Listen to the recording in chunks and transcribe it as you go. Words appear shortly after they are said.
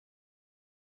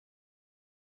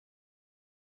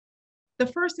The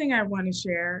first thing I want to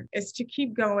share is to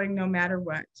keep going no matter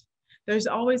what. There's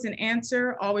always an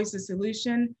answer, always a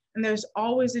solution, and there's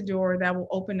always a door that will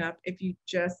open up if you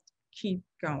just keep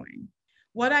going.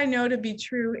 What I know to be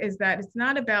true is that it's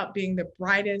not about being the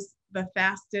brightest, the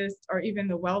fastest, or even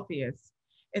the wealthiest.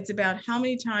 It's about how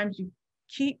many times you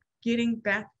keep getting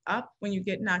back up when you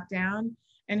get knocked down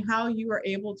and how you are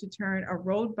able to turn a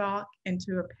roadblock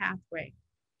into a pathway.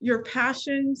 Your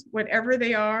passions, whatever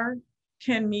they are,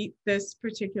 can meet this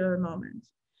particular moment.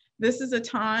 This is a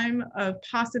time of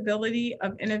possibility,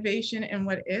 of innovation and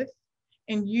what if,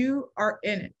 and you are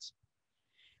in it.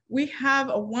 We have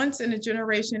a once in a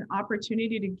generation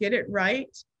opportunity to get it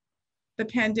right. The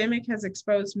pandemic has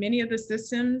exposed many of the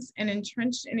systems and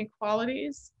entrenched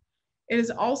inequalities. It has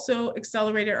also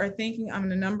accelerated our thinking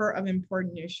on a number of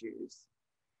important issues.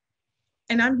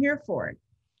 And I'm here for it.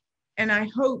 And I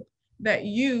hope that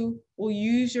you will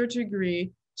use your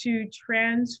degree to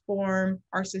transform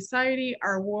our society,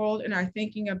 our world, and our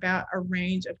thinking about a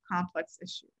range of complex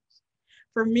issues.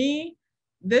 For me,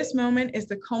 this moment is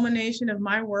the culmination of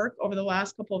my work over the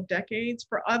last couple of decades.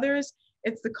 For others,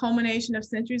 it's the culmination of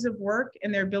centuries of work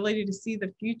and their ability to see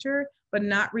the future, but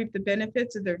not reap the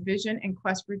benefits of their vision and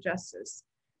quest for justice.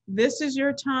 This is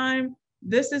your time.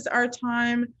 This is our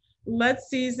time. Let's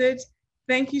seize it.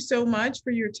 Thank you so much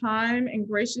for your time and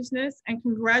graciousness, and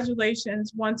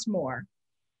congratulations once more.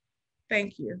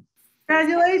 Thank you.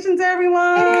 Congratulations,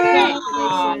 everyone.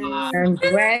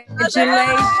 Congratulations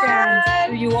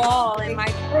to you all and my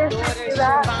daughter,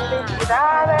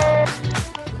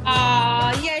 Siobhan.